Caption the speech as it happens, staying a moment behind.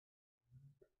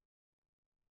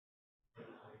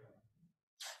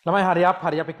ළමයි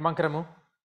හරියක් ඉක්මන් කරමු.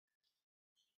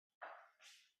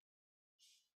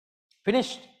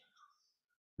 Finished.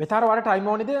 විතර වල ටයිම්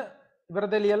ඕනිද?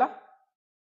 ඉවරද ලියලා?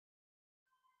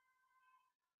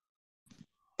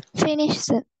 Finish,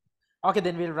 sir. Okay,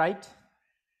 then we'll write.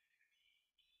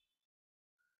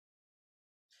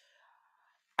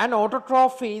 An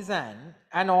autotroph is an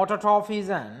autotroph is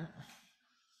an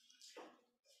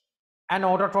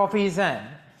autotroph is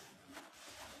an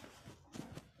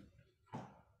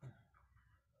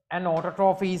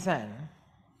autotroph is an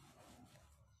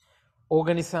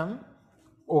organism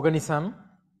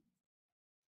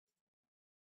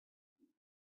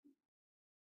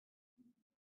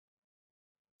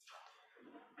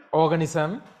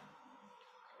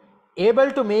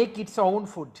able to make its own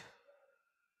food.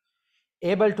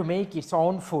 Able to make its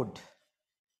own food.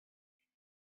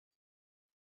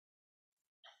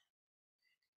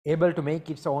 Able to make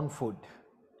its own food.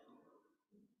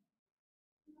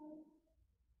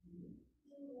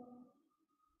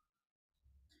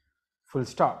 Full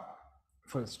stop.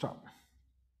 Full stop.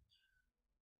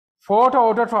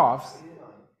 Photoautotrophs.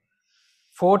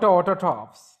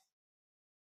 Photoautotrophs.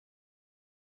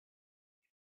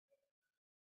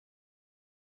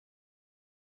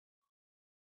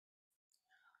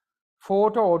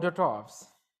 Photoautotrophs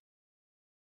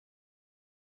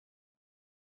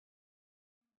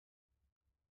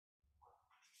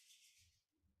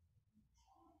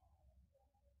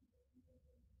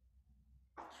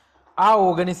are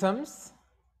organisms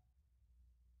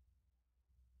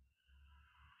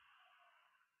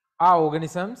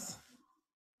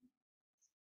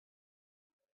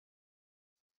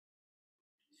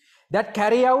that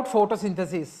carry out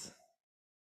photosynthesis.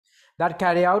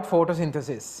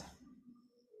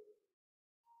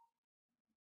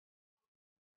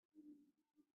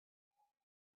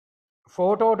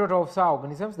 Photoautotrophs are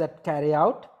organisms that carry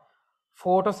out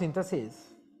photosynthesis.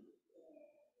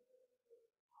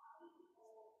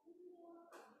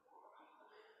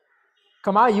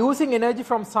 Using energy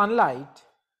from sunlight.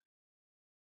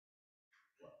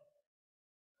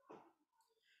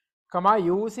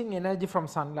 Using energy from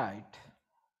sunlight.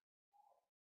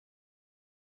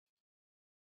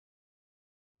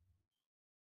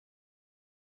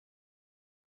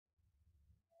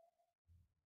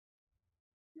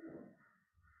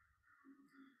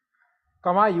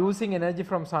 Using energy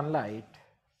from sunlight.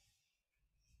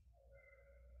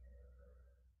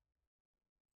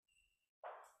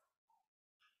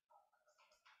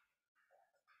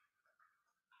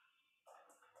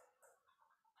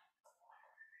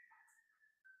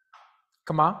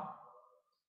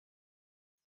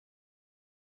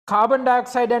 Carbon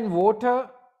dioxide and water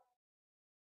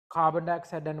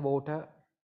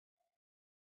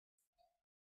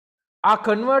are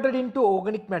converted into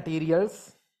organic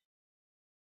materials.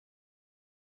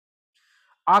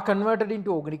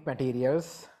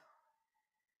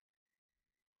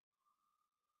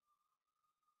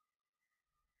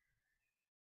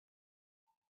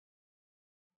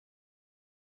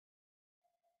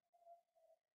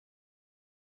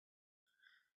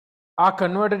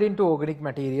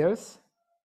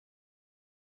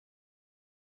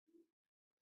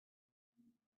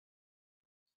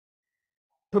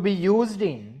 To be used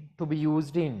in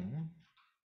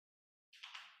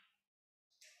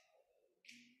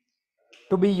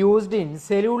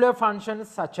cellular functions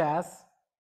such as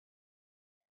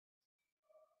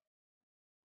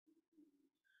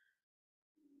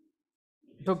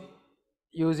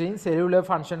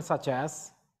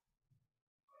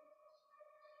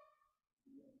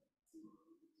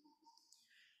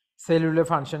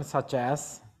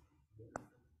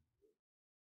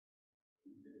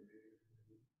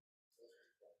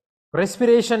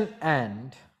respiration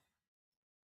and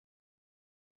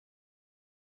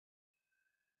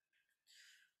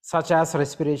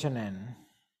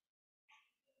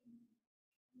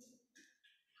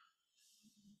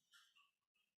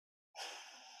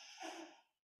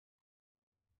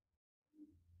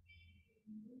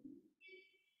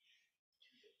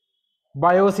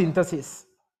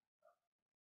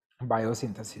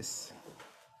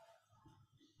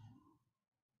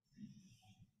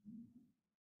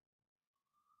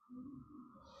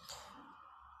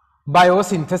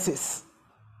biosynthesis.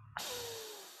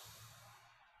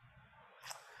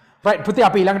 Right, පුතේ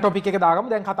අපි ඊළඟ topic එක දාගමු.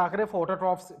 දැන් කතා කරේ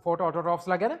photoautotrophs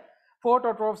ලා ගැන.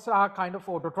 Photoautotrophs are kind of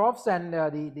autotrophs, and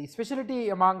the specialty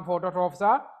among photoautotrophs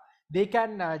are they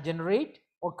can generate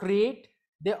or create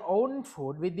their own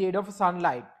food with the aid of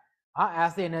sunlight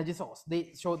as the energy source.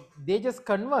 They just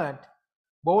convert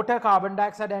water, carbon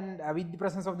dioxide, and with the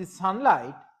presence of the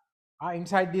sunlight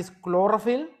inside this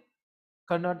chlorophyll,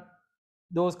 convert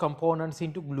those components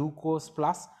into glucose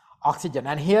plus oxygen.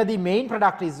 And here the main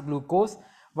product is glucose,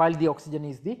 while the oxygen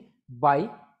is the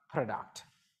byproduct.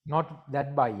 Not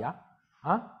that by, yeah?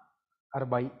 Huh? Or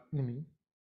by, nimi.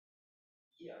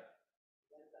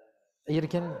 Here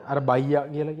can, or by, yeah,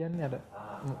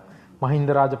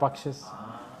 Mahinda Rajapakshas.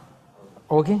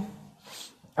 Okay?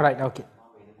 Right, okay.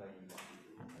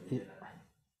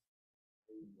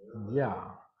 Yeah.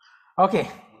 Okay.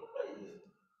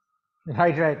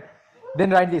 Right. Then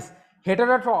write this.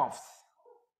 Heterotrophs.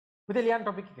 With a lian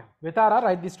topic. Vetara,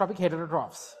 write this topic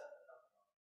heterotrophs.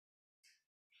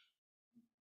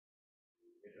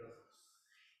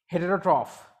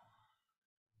 Heterotroph.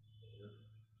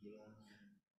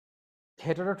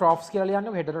 Heterotrophs කියලා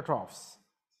ලියන්න heterotrophs.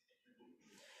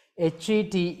 H E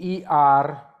T E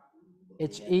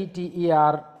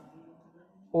R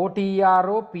O T R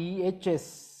O P H S.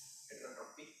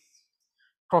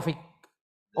 Trophic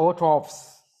or trophs.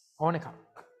 ඕන එකක්.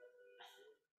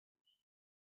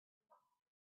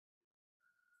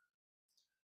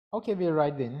 Okay, we'll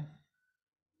write then.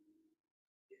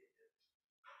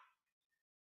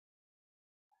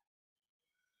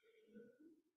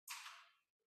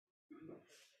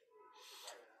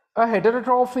 A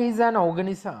heterotroph is an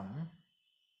organism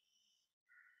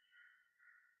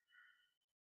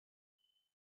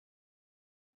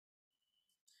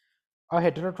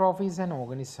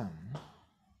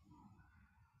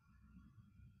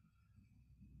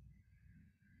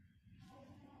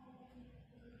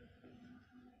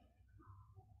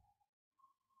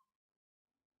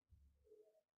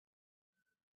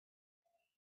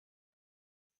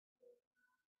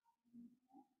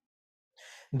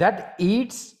that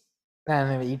eats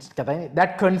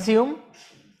that consume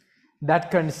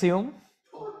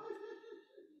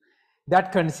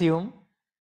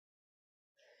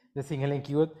the Sinhalin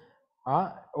keyword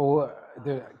or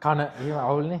the kana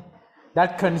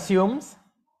that consumes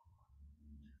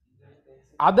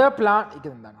other plant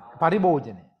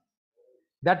paribhojane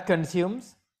that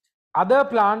consumes other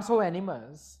plants or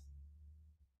animals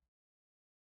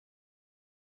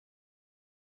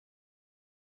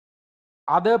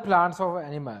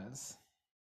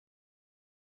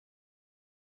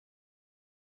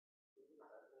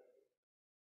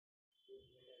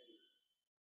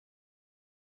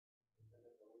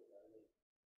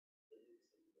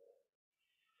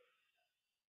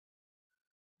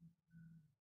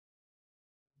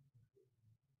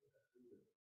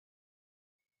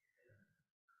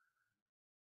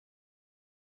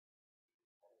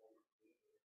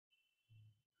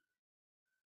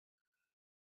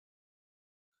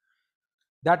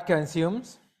that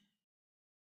consumes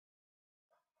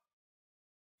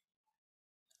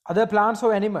other plants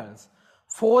or animals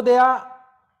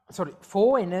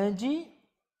for energy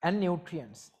and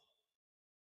nutrients.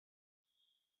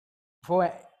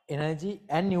 For energy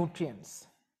and nutrients.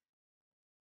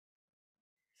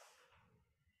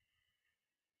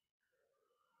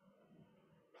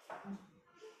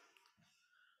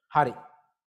 Hari.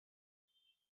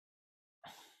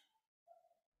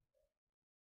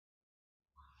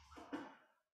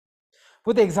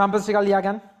 Put the examples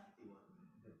again.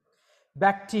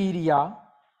 Bacteria,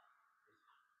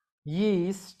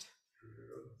 yeast,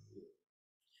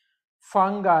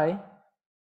 fungi,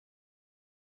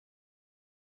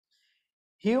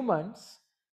 humans,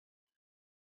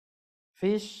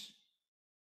 fish,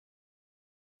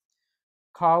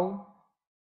 cow,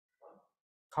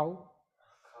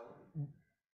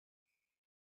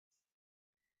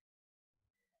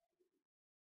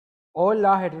 all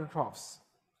are heterotrophs.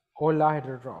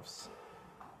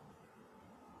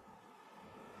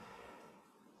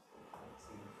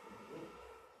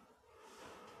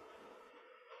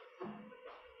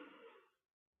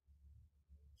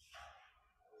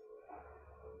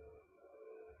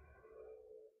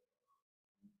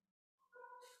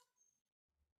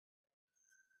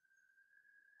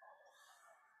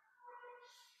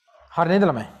 හරි නේද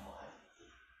ළමයි?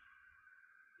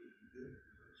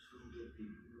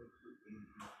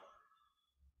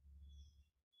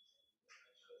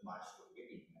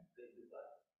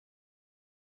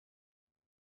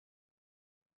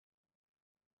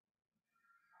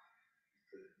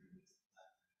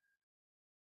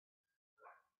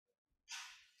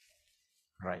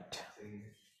 Right.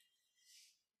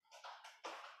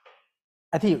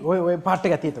 ඇති ඔය part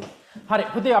එක ඇති එතකොට. හරි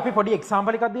පුතේ අපි පොඩි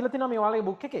එක්සාම්පල් එකක් දීලා තිනවා මේ ඔයාලගේ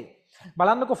බුක් එකේ.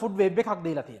 බලන්නකෝ ෆුඩ් වෙබ් එකක්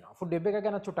දීලා තියෙනවා. ෆුඩ් වෙබ් එක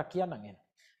ගැන චුට්ටක් කියන්නම් එහෙනම්.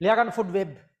 ලියා ගන්න ෆුඩ්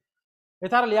වෙබ්.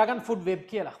 එතන ලියා ගන්න ෆුඩ් වෙබ්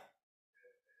කියලා.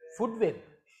 Food web.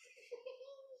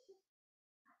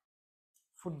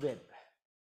 Food web.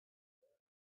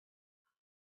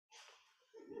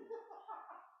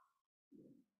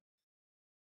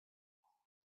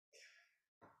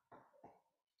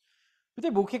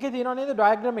 පුතේ බුක් එකේ තියෙනව නේද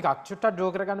ඩයග්‍රෑම් එකක් චුට්ටක්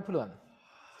ඩ්‍රෝ කරගන්න පුළුවන්.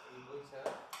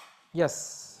 yes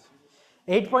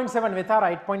 8.7 විතර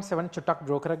 8.7 චුට්ටක්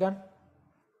ඩ්‍රෝ කරගන්න.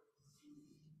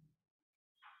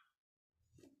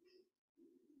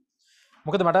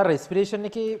 මොකද මට රෙස්පිරේෂන්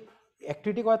එකේ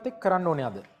ඇක්ටිවිටි එකවත් එක්ක කරන්න ඕනේ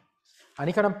අද.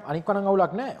 අනික නම්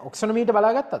අවුලක් නැහැ. ඔක්සොනොමීටර්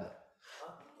බලාගත්තද?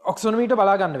 ඔක්සොනොමීටර්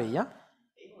බලා ගන්න වෙයි ආ.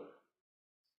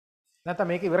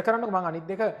 නැත්නම් මේක ඉවර කරන්නකො මම අනිත්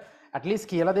දෙක at least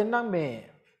කියලා දෙන්නම් මේ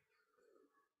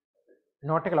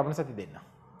නෝට් එක ලබන සති දෙන්න.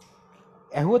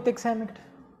 ඇහුවොත් එක්සෑම් එකට.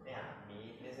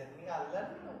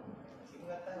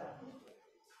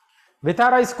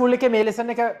 විතාරා ස්කූල් එකේ මේ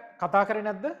ලෙසන් එක කතා කරේ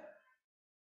නැද්ද?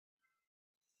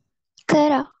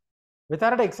 කරා.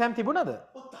 විතාරට එක්සෑම් තිබුණාද?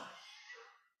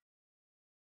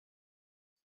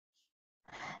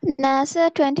 නෑ සර්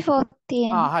 24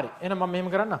 තියෙනවා. හරි. එහෙනම් මම මෙහෙම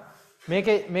කරන්න.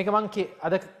 මේක මං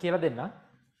අද කියලා දෙන්න.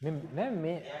 නෑ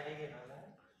මේ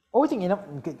ඔව් ඉතින් එන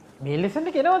මේ ලෙසන්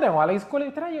එක එනවා දැන් ඔයාලා ඉස්කෝලේ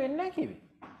විතරයි එන්නේ නැහැ කිව්වේ.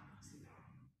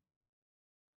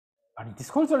 අනිත්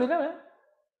ඉස්කෝල් වල එනවා.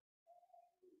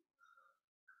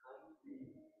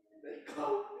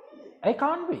 I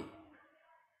can't be.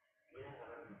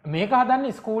 මේක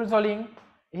හදන්නේ ස්කූල්ස් වලින්.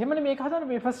 එහෙමනේ මේක හදන්නේ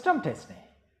මේ ෆස්ට් ටර්ම් ටෙස්ට් නේ.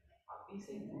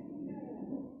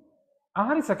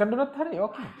 හරි සෙකන්ඩ් උනත් හරි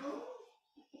ඕකේ.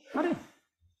 හරි.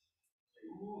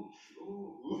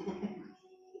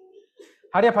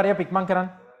 හරිය පික්මන්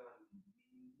කරන්න.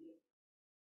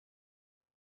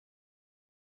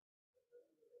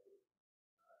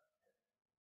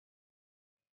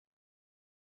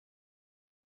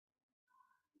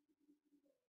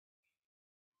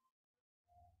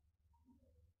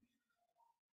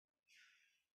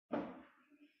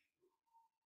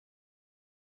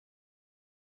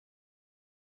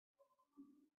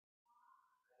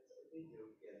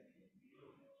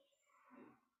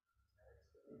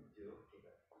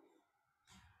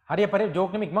 හරිය පරි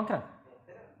ජෝක් නෙමෙයි ඉක්මන් කරන්න.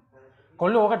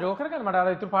 කොල්ලෝ ඕක ජෝක් කරගන්න මට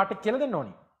අර ඉතුරු පාට් එක කියලා දෙන්න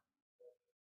ඕනි.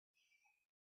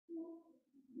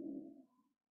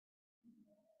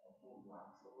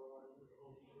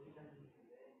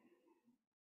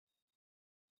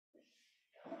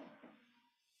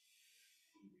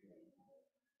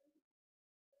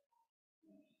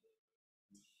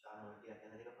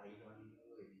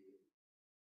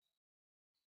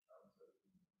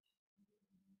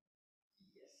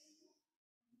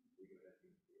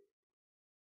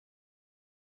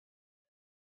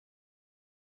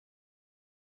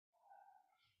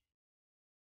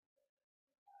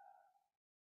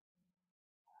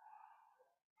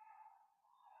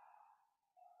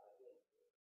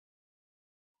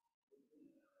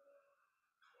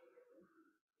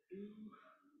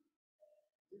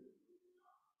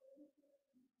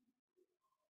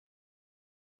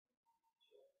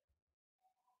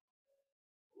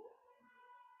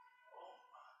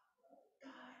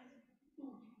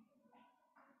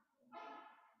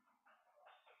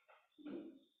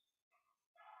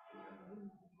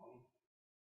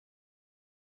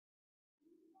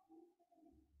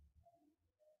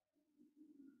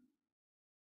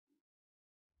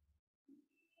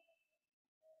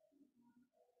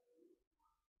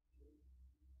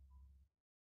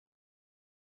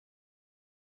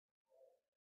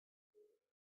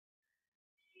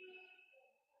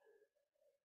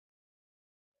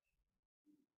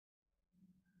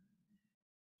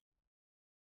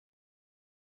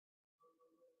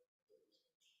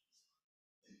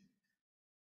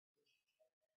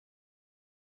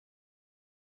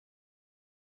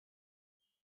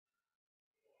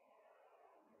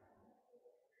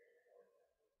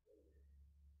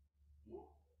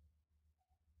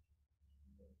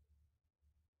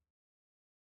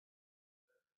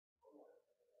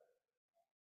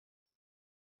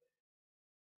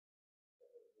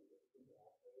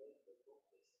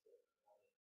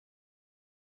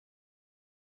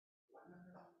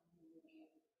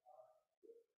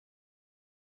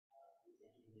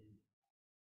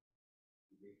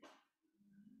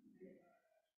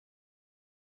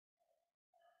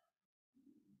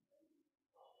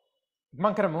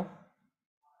 ඉක්මන් කරමු.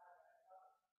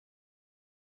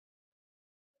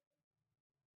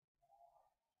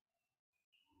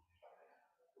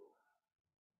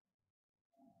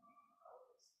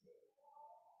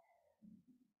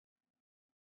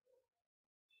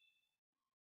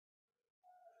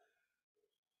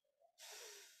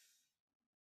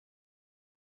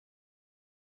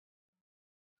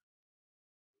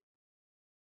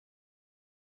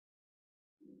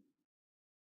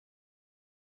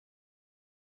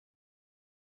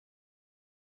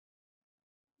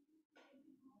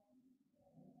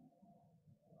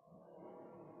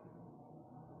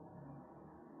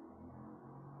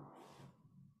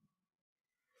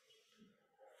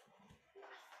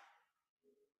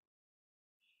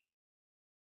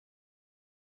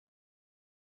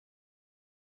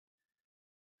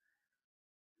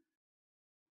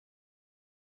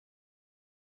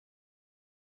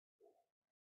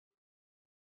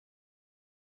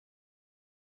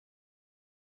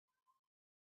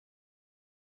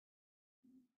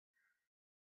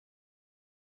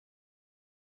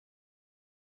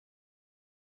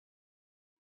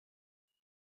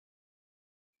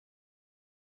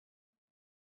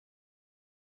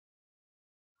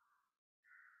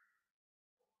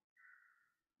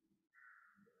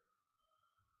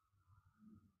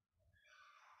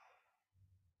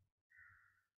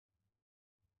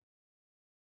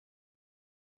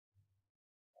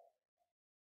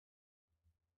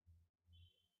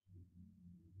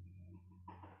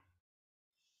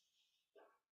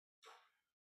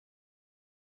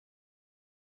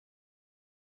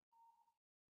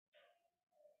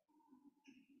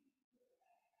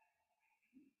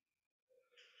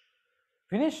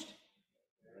 Finished?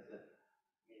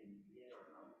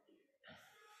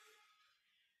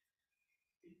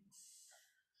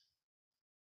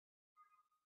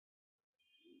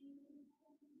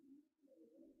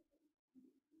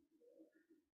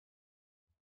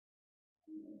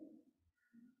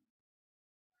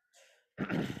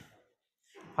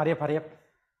 Hurry up, hurry up.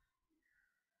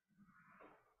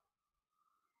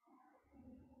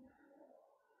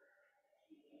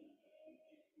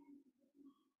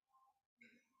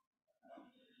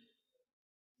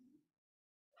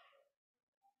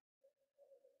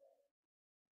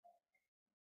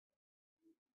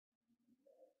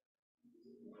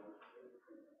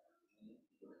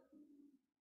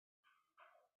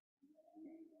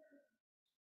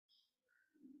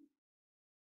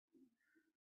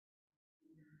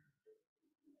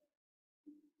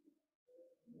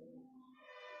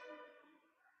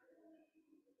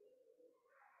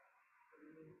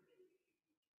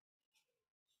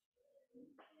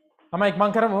 Ama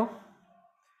ikman karamu.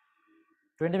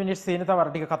 20 minutes සීනත වර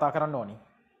ටික කතා කරන්න ඕනි.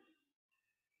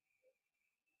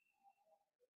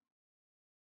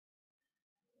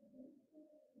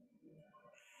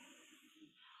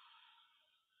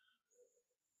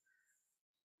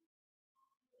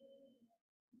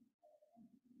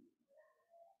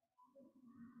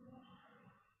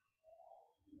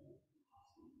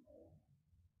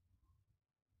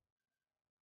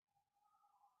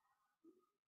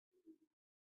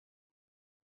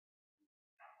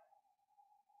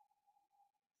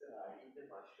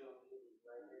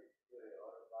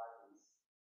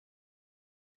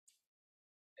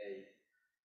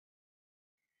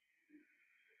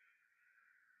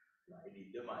 Why did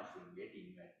the mushroom get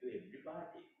invited to every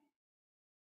party?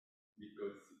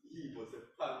 Because he was a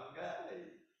fun guy.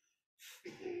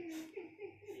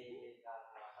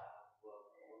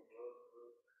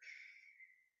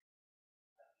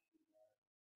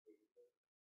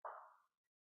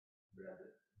 Brother,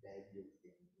 that jokes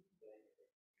came.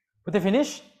 පුතේ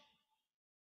finish?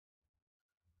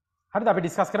 හරිද අපි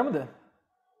ඩිස්කස් කරමුද?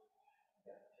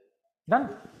 done?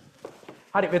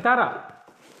 හරි වෙතාරා.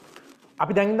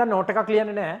 අපි දැන් ඉඳන් නෝට් එකක්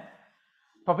ලියන්නේ නැහැ.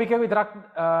 ටොපික් එක විතරක්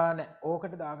නෑ.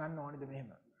 ඕකට දාගන්න ඕනේද මෙහෙම?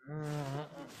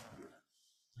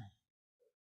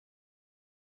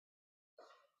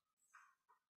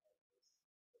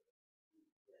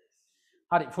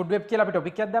 හරි ෆුඩ් වෙබ් කියලා අපි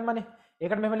ටොපික් එකක් දැම්මනේ.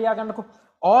 ඒකට මෙහෙම ලියා ගන්නකො.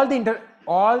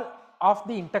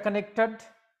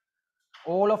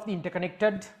 all of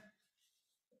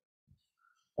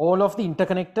the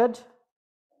interconnected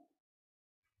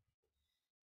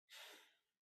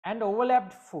and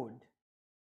overlapped food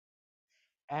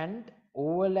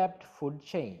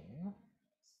chain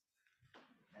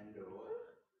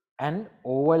and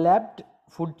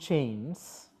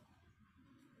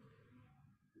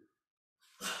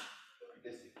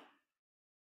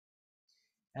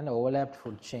overlapped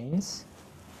food chains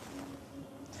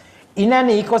in an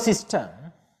ecosystem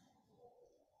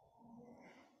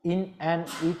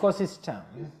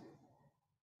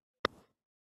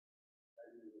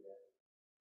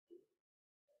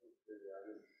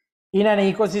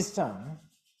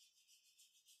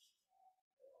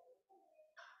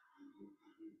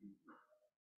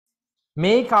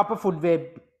make up a food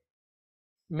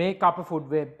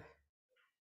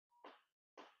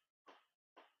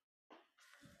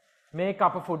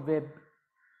web.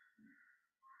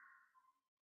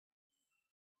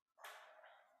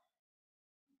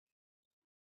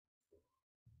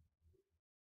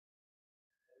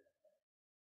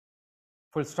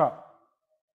 Full stop.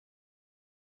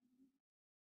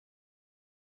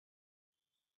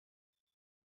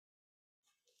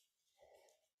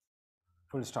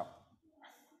 Full stop.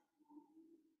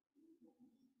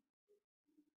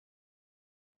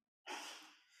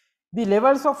 The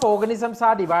levels of organisms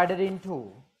are divided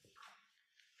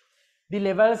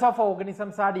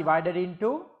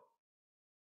into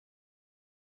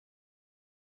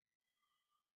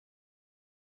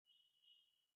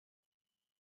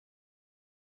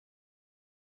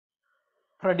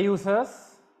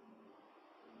producers,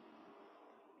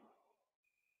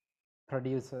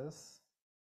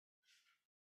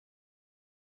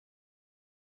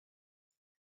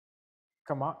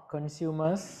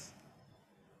 consumers,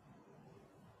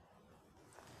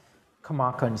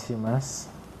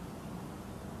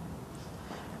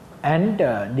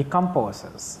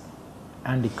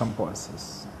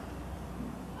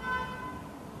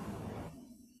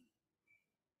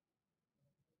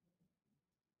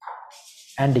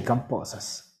 and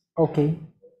decomposers. Okay.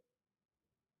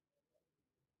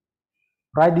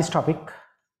 Write this topic.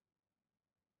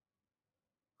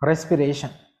 Respiration.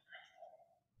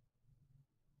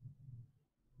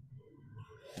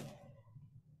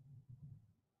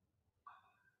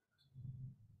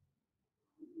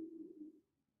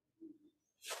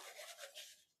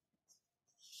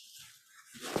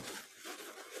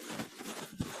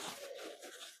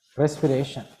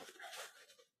 respiration.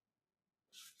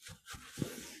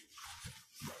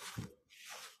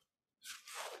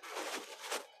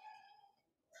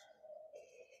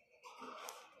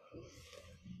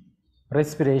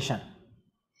 Respiration.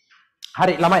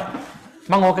 හරි ළමයි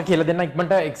මම ඕක කියලා දෙන්න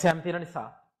ඉක්මනට exam තියෙන නිසා.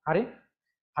 හරි?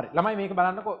 හරි ළමයි මේක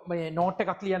බලන්නකෝ මේ නෝට්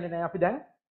එකක් ලියන්නේ නැහැ අපි දැන්.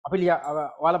 අපි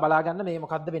ඔයාලා බලා ගන්න මේ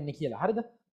මොකද්ද වෙන්නේ කියලා. හරිද?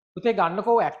 පුතේ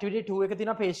ගන්නකෝ activity 2 එකේ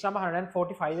තියෙනවා page number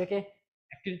 145 එකේ.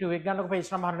 activity 2 එක ගන්නකෝ page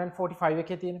number 145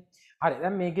 එකේ තියෙන. හරි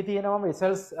දැන් මේකේ තියෙනවා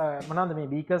vessels මොනවාද මේ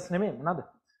beakers නෙමෙයි මොනවාද?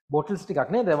 bottles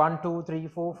ටිකක් නේද? 1 2 3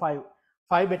 4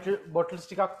 5 bottles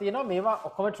ටිකක් තියෙනවා. මේවා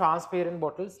ඔක්කොම transparent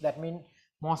bottles. that mean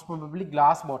most probably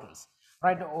glass bottles.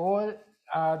 Right? All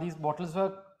these bottles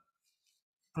were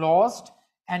closed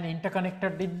and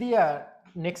interconnected with the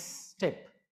next step.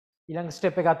 ඊළඟ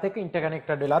step එකත් එක්ක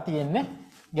interconnected වෙලා තියෙන්නේ.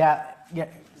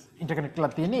 interconnected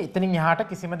වෙලා තියෙන්නේ. එතනින් එහාට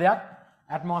කිසිම දෙයක්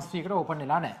atmosphere එකට open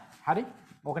වෙලා නැහැ. හරි?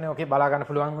 ඕකනේ ඔකේ බලා ගන්න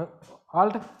පුළුවන්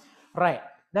ඔයාලට. right.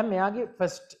 දැන් මෙයාගේ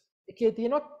first එකේ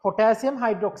තියෙනවා potassium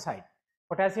hydroxide.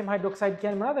 potassium hydroxide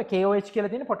කියන්නේ මොනවද? KOH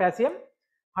කියලා තියෙන potassium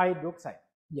hydroxide.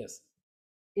 yes.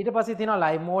 ඊට පස්සේ තියෙනවා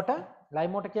lime water.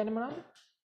 lime water කියන්නේ මොනවද?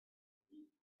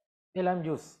 ඒ lime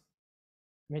juice.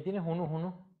 මේ තියෙන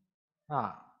හුණු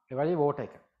ඒ වගේ water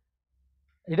එක.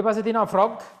 ඊට පස්සේ තියෙනවා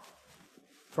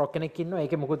frog කෙනෙක් ඉන්නවා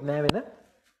ඒකේ මොකුත් නැහැ වෙන.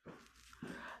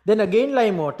 then again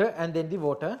lime water and then the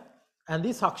water and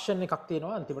the suction එකක්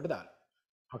තියෙනවා අන්තිමට දාලා.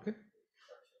 okay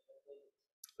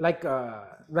like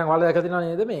දැන් ඔයාලා දැකලා තියෙනවා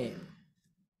නේද මේ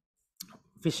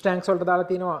fish tanks වලට දාලා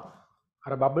තියෙනවා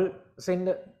අර bubble send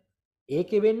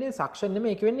ඒකේ වෙන්නේ suction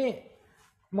නෙමෙයි ඒකේ වෙන්නේ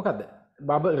මොකද්ද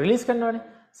bubble release කරනවානේ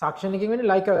suction එකකින්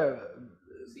වෙන්නේ like a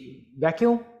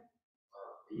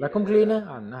vacuum cleaner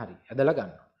අන්න හරි ඇදලා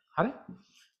ගන්නවා හරි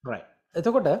right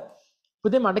එතකොට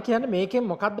පුතේ මට කියන්න මේකෙන්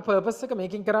මොකක්ද purpose එක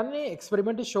මේකෙන් කරන්නේ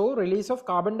experiment to show release of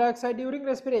carbon dioxide during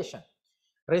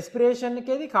respiration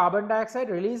එකේදී carbon dioxide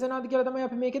release වෙනවද කියලා තමයි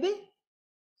අපි මේකේදී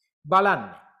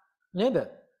බලන්නේ නේද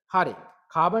හරි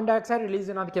carbon dioxide release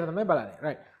වෙනවද කියලා තමයි බලන්නේ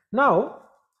right now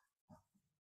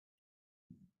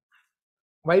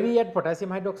why we add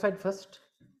potassium hydroxide first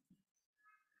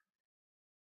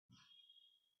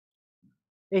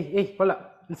hey hola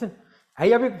listen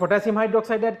ඇයි අපි potassium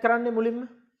hydroxide add කරන්නේ මුලින්ම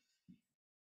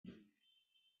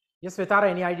yes Vetara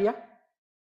any idea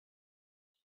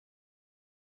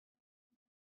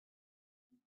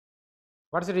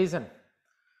what's the reason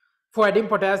for adding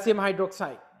potassium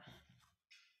hydroxide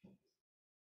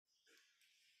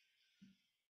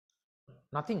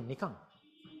nothing nikan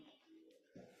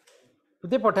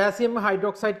the potassium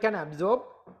hydroxide can absorb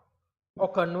or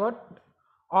convert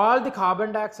all the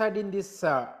carbon dioxide in this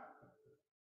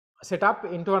setup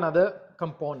into another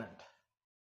component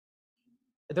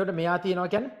එතකොට මෙයා තියනවා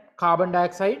කියන්නේ carbon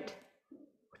dioxide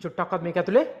චුට්ටක්වත් මේක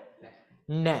ඇතුලේ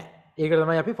නැහැ. ඒකට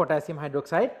තමයි අපි potassium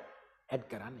hydroxide add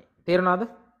කරන්නේ. තේරුණාද?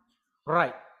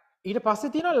 right. ඊට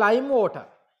පස්සේ තියෙනවා lime water.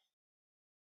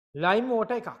 lime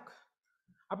water එකක්.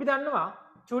 අපි දන්නවා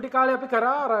චූටි කාලේ අපි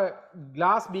කරා අර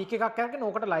glass beak එකක් අරගෙන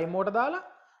ඕකට lime water දාලා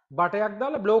බටයක්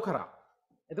දාලා blow කරා.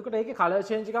 එතකොට ඒකේ color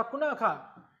change එකක් වුණා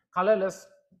colorless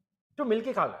to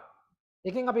milky color.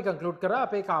 එකෙන් අපි conclude කරා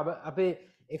අපේ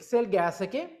exhale gas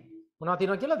එකේ මොනවද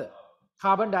තියෙනවද කියලාද?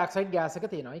 carbon dioxide gas එක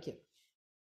තියෙනවායි කියලා.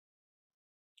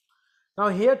 now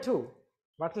here too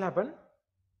what will happen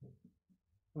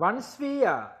once we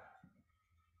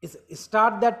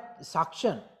start that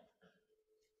suction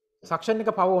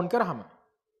එක power on කරාම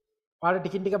ඔයාලට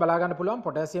ටිකින් බලා ගන්න පුළුවන්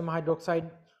potassium hydroxide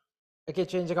එකේ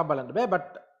change එකක් බලන්න බෑ but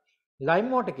lime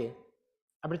water එකේ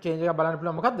අපිට change එකක් බලන්න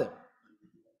පුළුවන් මොකද්ද?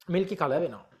 milky color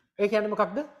වෙනවා. ඒ කියන්නේ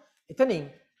මොකක්ද? එතනින්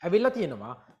ඇවිල්ලා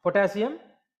තියෙනවා potassium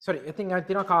එතින්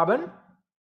තියෙනවා carbon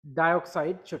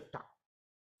dioxide චුට්ටක්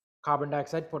carbon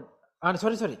dioxide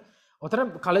sorry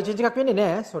ඔතන color change එකක් වෙන්නේ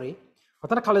නැහැ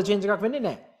ඔතන color change එකක් වෙන්නේ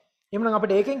නැහැ එහෙනම්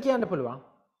අපිට ඒකෙන් කියන්න පුළුවන්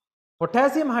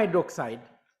potassium hydroxide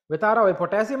විතර ඔය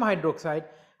potassium hydroxide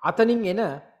අතනින් එන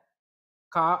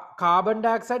carbon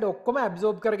dioxide ඔක්කොම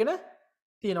absorb කරගෙන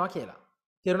තියනවා කියලා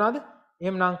තේරුණාද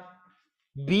එහෙනම්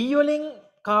B වලින්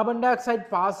carbon dioxide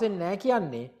pass වෙන්නේ නැහැ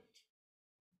කියන්නේ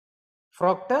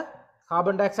frogට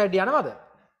carbon dioxide යනවද?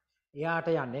 එයාට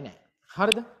යන්නේ නැහැ.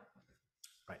 හරිද?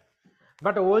 right.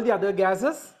 But all the other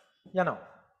gases යනවා.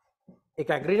 ඒක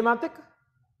agree මාත් එක්ක?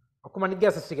 ඔක්කොම අනිත්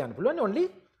gases ටික යන්න පුළුවන්. only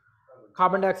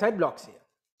carbon dioxide blocks here.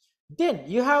 Then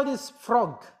you have this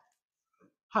frog.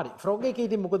 හරි. frog එකේ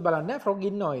ඉතින් මොකද බලන්නේ? frog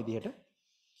ඉන්නවා ඒ විදිහට.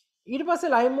 ඊට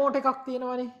පස්සේ lime water එකක්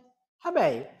තියෙනවනේ.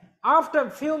 හැබැයි after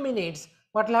few minutes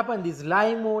what will happen this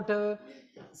lime water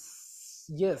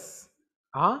yes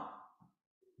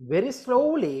very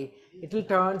slowly it will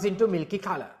turns into milky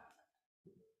color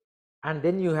And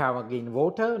then you have again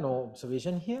water, no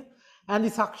observation here. And the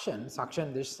suction,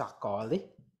 this suck all the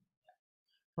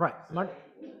right.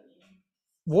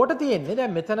 Water තියෙන්නේ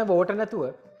දැන් මෙතන water නැතුව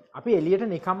අපි එළියට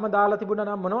නිකම්ම දාලා තිබුණා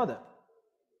නම් මොනවද?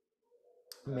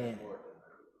 මේ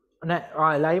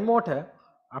නෑ lime water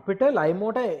අපිට lime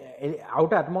water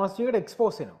outer atmosphere එකට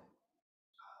expose වෙනවා.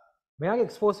 මෙයාගේ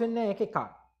expose වෙන්නේ ඒක එකක්.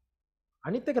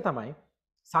 අනිත් එක තමයි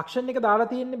suction එක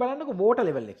දාලා තියෙන්නේ බලන්නකො water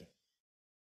level එකේ.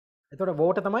 එතකොට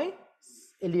water තමයි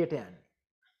එළියට යන්නේ.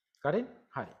 හරි?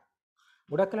 හරි.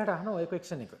 ගොඩක් වෙලාට අහනවා ඔය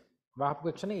question එක. වහපු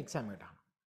question එක exam එකට අහනවා.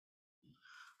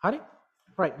 හරි?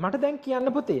 right මට දැන් කියන්න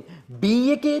පුතේ B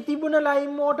එකේ තිබුණ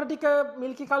lime water ටික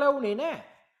milky color උනේ නෑ.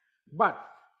 but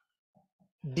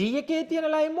D එකේ තියෙන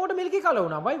lime water milky color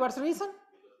වුණා. why? what's the reason?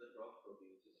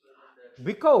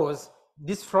 Because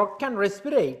this frog can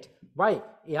respirate. why?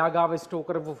 එයා ගාව store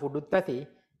කරපු food උත් ඇති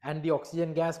and the oxygen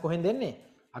gas කොහෙන්ද එන්නේ?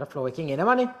 අර flow එකකින්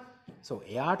එනවනේ. so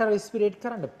එයාට respirate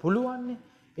කරන්න පුළුවන් නේ.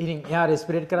 ඉතින් එයා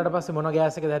respirate කරාට පස්සේ මොන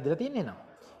gas එකද හැදලා තියන්නේ නෝ?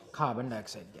 carbon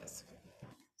dioxide gas එක.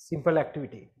 simple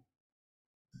activity.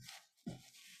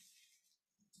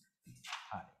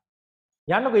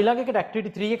 යන්නකො ඊළඟ එකට activity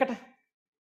 3 එකට.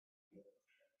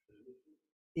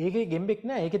 ඒකේ ගෙම්බෙක්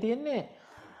නෑ. ඒකේ තියෙන්නේ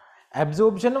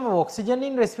absorption of oxygen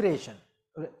in respiration.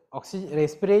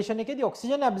 respiration එකේදී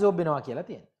oxygen absorb වෙනවා කියලා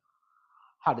තියෙනවා.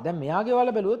 හරි දැන් මෙයාගේ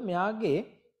වල බැලුවොත් මෙයාගේ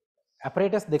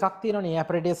apparatus දෙකක් තියෙනවනේ. A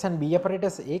apparatus and B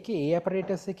apparatus. ඒකේ A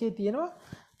apparatus එකේ තියෙනවා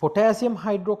potassium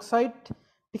hydroxide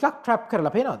ටිකක් trap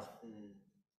කරලා පේනවද?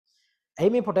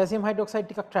 ඇයි මේ potassium hydroxide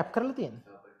ටිකක් trap කරලා තියෙන්නේ?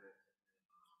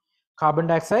 carbon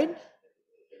dioxide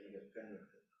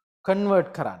convert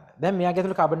කරන්න. දැන් මෙයාගේ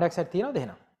ඇතුළේ carbon dioxide තියෙනවද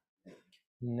එහෙනම්?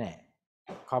 නෑ.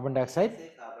 carbon dioxide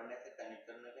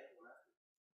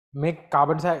මේ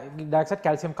carbon dioxide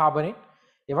calcium carbonate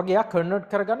ඒ වගේ එයා convert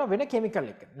කරගන්න වෙන chemical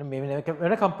එක.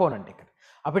 වෙන component එකට.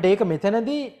 අපිට ඒක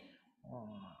මෙතනදී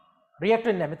react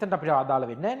වෙන්නේ නැහැ. මෙතනට අපිට අදාළ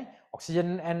වෙන්නේ නැහැනේ. oxygen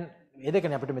and ඒ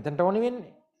දෙකනේ අපිට මෙතනට ඕනේ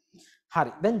වෙන්නේ.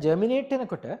 හරි. දැන් germinate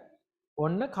වෙනකොට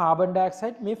ඔන්න carbon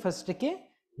dioxide මේ first එකේ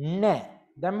නැහැ.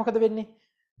 දැන් මොකද වෙන්නේ?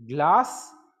 glass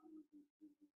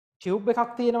tube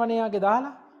එකක් තියෙනවනේ යාගේ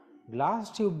දාලා glass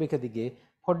tube එක දිගේ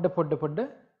පොඩ්ඩ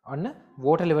ඔන්න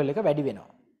water level එක වැඩි වෙනවා.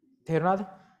 තේරුණාද?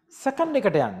 second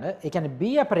එකට යන්න ඒ කියන්නේ B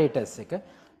apparatus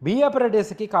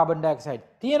එකේ carbon dioxide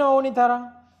තියෙන ඕනි තරම්.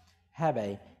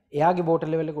 හැබැයි එයාගේ water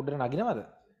level එක උඩට නගිනවද?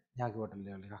 එයාගේ water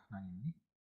level එකක් නගින්නේ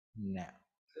නෑ.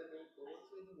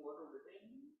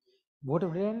 water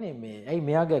උඩට යන්නේ මේ ඇයි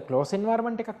මෙයාගේ close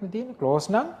environment එකක් නේ තියෙන්නේ. close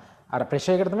නම් අර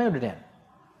pressure එකට තමයි උඩට යන්නේ.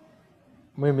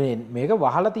 මේක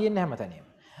වහලා තියෙන්නේ හැමතැනම.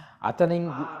 අතනින්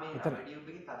එතන.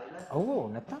 ඔව්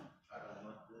නැත්තම්.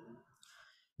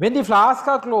 When the flasks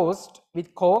are closed with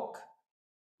cork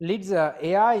lids,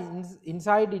 air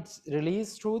inside it's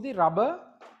released through the rubber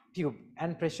tube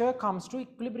and pressure comes to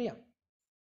equilibrium.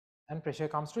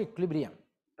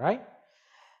 Right?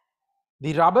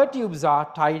 The rubber tubes are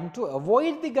tied to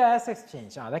avoid the gas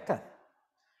exchange. දැක්කද?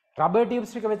 rubber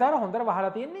tubes ටික විතර හොඳට වහලා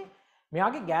තියෙන්නේ.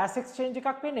 මෙයාගේ gas exchange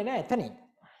එකක් වෙන්නේ නැහැ එතනින්.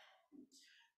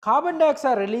 Carbon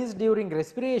dioxide released during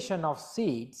respiration of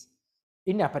seeds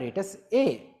in apparatus A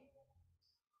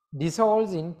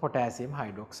dissolves in potassium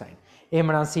hydroxide.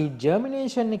 එහෙමනම් seed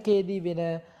germination එකේදී වෙන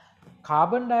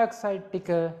carbon dioxide ටික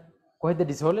කොහෙද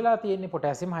dissolve වෙලා තියෙන්නේ?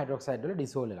 potassium hydroxide වල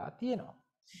dissolve වෙලා තියෙනවා.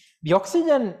 The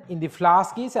oxygen in the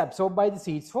flask is absorbed by the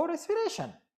seeds for respiration.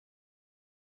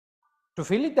 To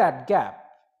fill that gap,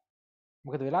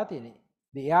 මොකද වෙලා තියෙන්නේ?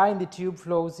 The air in the tube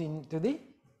flows into the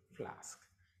flask.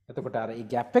 එතකොට අර ඒ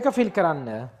gap එක fill කරන්න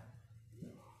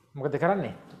මොකද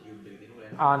කරන්නේ?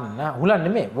 අන්න හුලන්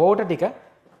නෙමෙයි water ටික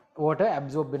water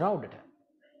absorb වෙනවා උඩට.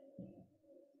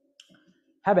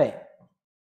 හැබැයි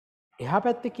එහා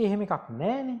පැත්තේ එහෙම එකක්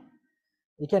නැහැනේ.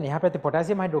 ඒ කියන්නේ එහා පැත්තේ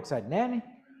potassium hydroxide නැහැනේ.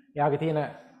 එයාගේ තියෙන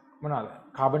මොනවාද?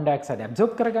 carbon dioxide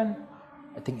absorb කරගන්න.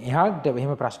 ඉතින් එහාට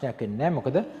එහෙම ප්‍රශ්නයක් වෙන්නේ නැහැ.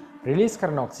 මොකද release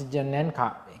කරන oxygen and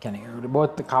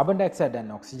both carbon dioxide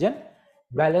and oxygen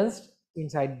balanced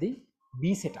inside the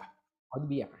B setup or the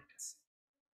B apparatus.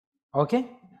 Okay?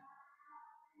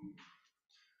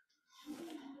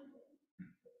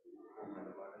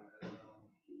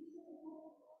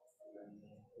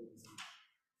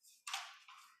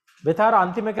 බෙතාර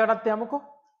අන්තිම එකටත් යමුකෝ.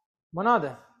 මොනවද?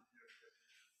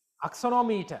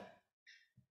 axonometer.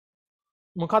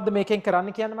 මොකද්ද මේකෙන්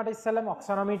කරන්න කියන්න මට ඉස්සෙල්ලාම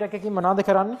axonometer එකකින් මොනවද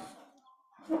කරන්නේ?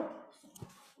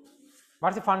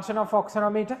 What's the function of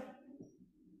axonometer?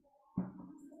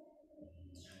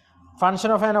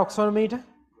 Function of an axonometer?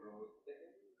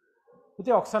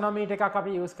 ඉතින් axonometer එකක්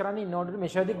අපි use කරන්නේ in order to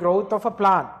measure the growth of a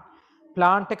plant.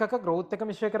 plant එකක growth එක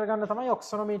measure කරගන්න තමයි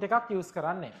axonometer එකක් use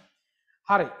කරන්නේ.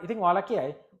 හරි. ඉතින් ඔයාලා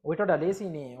කියයි ඔයිට වඩා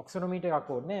ලේසිනේ axonometer එකක්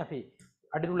ඕනේ අපි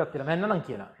අඩි රුලක් තියෙනවා මෙන්න නම්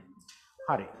කියලා.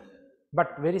 හරි. but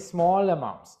very small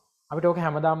amounts. අපිට ඕක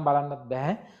හැමදාම බලන්නත්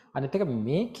බෑ. අනිත් එක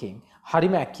මේකෙන්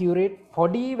හරිම accurate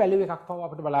පොඩි value එකක් පව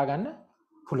අපිට බලා ගන්න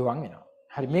පුළුවන් වෙනවා.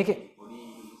 හරි මේකේ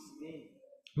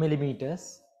millimeters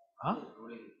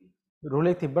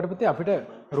රූලේ තිබ්බට පුතේ අපිට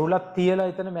රූලක් තියලා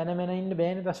එතන මැන ඉන්න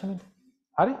බෑනේ දශමිත.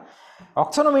 හරි.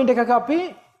 ඔක්සොනෝමීටර් එකක අපි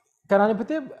කරන්නේ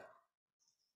පුතේ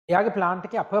එයාගේ ප්ලාන්ට්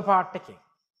එකේ අපර් පාර්ට් එකෙන්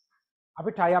අපි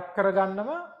ටයි අප්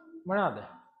කරගන්නවා මොනවාද?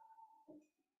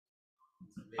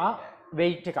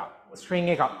 weight එකක් string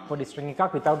එකක් පොඩි string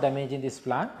එකක් without damaging this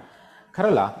plant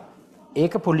කරලා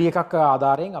ඒක පුලි එකක්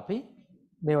ආධාරයෙන් අපි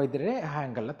මේ විදිහට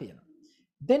hang කරලා තියෙනවා.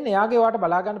 then එයාගේ වාට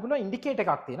බලා ගන්න පුළුවන් indicator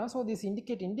එකක් තියෙනවා. so this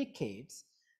indicator indicates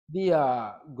the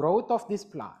growth of this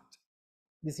plant.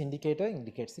 this indicator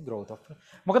indicates the growth of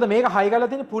මොකද මේක හයි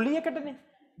කරලා තියෙන පුලි එකටනේ.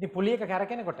 ඉතින් පුලි එක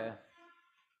කැරකෙනකොට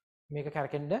මේක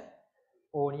කැරකෙන්න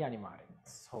ඕනි අනිවාර්යෙන්.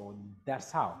 so that's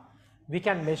how we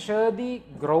can measure the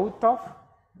growth of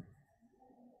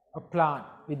a plant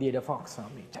with the aid of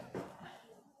oximeter.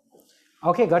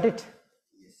 Okay, got it?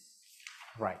 Yes.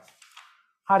 Right.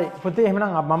 හරි පුතේ එහෙනම්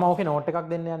මම ඕකේ නෝට් එකක්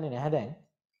දෙන්න යන්නේ නැහැ දැන්.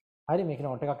 හරි මේකේ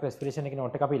නෝට් එකක් respiration එකේ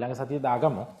නෝට් එක අපි ඊළඟ සතියේ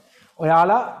දාගමු.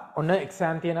 ඔයාලා ඔන්න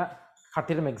එක්සෑම් තියෙන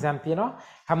කට්ටියටම එක්සෑම් තියෙනවා.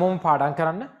 හැමෝම පාඩම්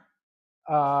කරන්න.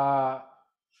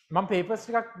 මම පේපර්ස්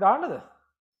ටිකක් දාන්නද?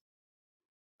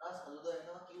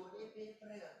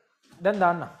 දැන්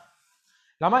දාන්න.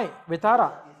 ළමයි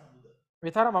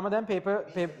විතාරා මම දැන්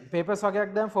පේපර්ස්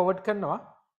වගේක් දැන් ෆෝවර්ඩ් කරනවා.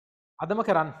 අදම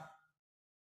කරන්න.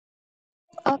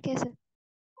 Okay, sir.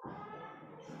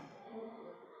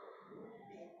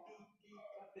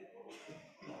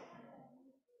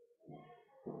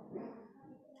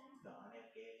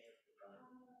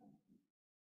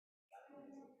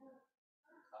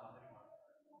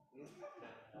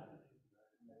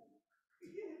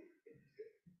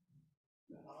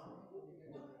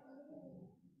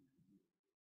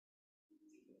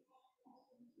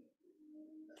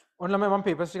 ඔන්න ළමයි මම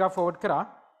පේපර්ස් ටිකක් ෆෝවර්ඩ් කරා.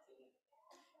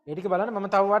 ඒ ටික බලන්න මම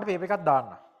තව වාට පේපර් එකක් දාන්න.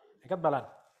 ඒකත් බලන්න.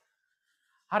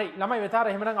 හරි ළමයි විතර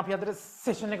එහෙනම් අපි අද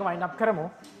සෙෂන් එක වයින්ඩ් අප් කරමු.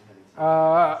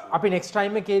 අපි next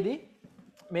time එකේදී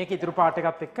මේක ඉතුරු පාර්ට්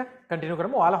එකත් එක්ක කන්ටිනියු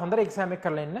කරමු. ඔයාලා හොඳට එක්සෑම් එක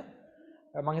කරලා එන්න.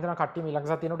 මම හිතනවා කට්ටිය ඊළඟ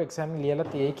සතියේනොට එක්සෑම් ලියලා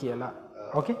තියෙයි කියලා.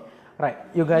 Okay? Right.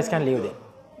 You guys can leave then.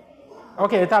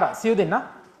 Okay විතර see you then.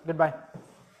 Goodbye.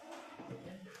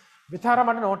 විතර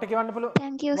මට නෝට් එක එවන්න පුළුවන්.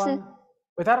 Thank you, sir.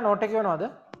 විතර නෝට් එක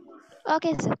එවනවද?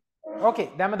 Okay, sir. Okay,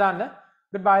 දැම්ම දාන්න.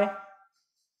 Goodbye.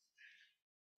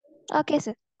 Okay,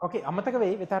 sir. Okay, අමතක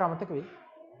වෙයි. විතර අමතක වෙයි.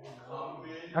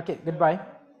 Okay, goodbye.